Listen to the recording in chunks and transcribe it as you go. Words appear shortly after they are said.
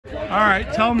All right,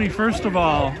 tell me, first of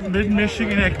all,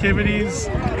 Mid-Michigan Activities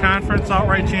Conference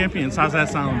outright champions. How's that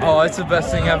sound? Oh, it's the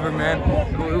best thing ever,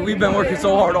 man. We've been working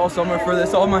so hard all summer for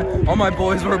this. All my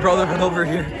boys were brotherhood over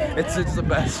here. It's the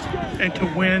best. And to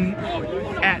win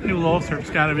at New Lothrop's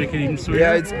got to make it even sweeter.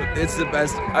 Yeah, it's the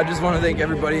best. I just want to thank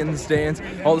everybody in the stands,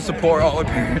 all the support, all the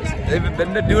parents. They've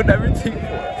been doing everything for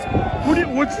us. What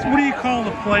do you call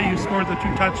the play you scored the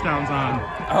 2 touchdowns on?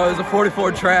 Oh, it was a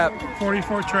 44 trap.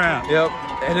 44 trap. Yep,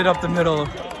 ended up the middle.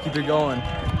 Keep it going.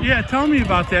 Yeah, tell me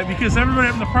about that, because everybody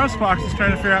up in the press box is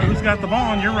trying to figure out who's got the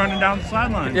ball, and you're running down the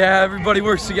sideline. Yeah, everybody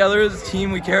works together as a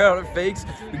team. We carry out our fakes.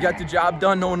 We got the job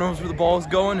done. No one knows where the ball is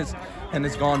going, and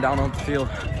it's gone down on the field.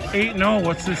 8-0.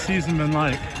 What's this season been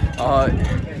like?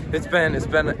 It's been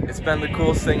the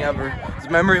coolest thing ever. It's a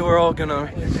memory we're all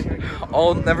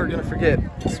never gonna forget.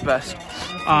 It's the best.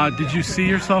 Did you see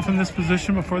yourself in this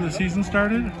position before the season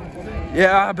started?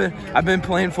 Yeah, I've been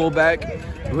playing fullback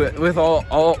with all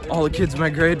the kids in my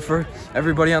grade for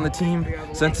everybody on the team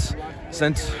since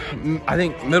I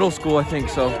think middle school. I think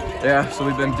so. Yeah, so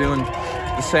we've been doing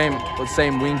the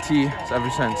same wing tee ever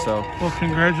since. So. Well,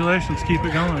 congratulations. Keep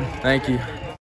it going. Thank you.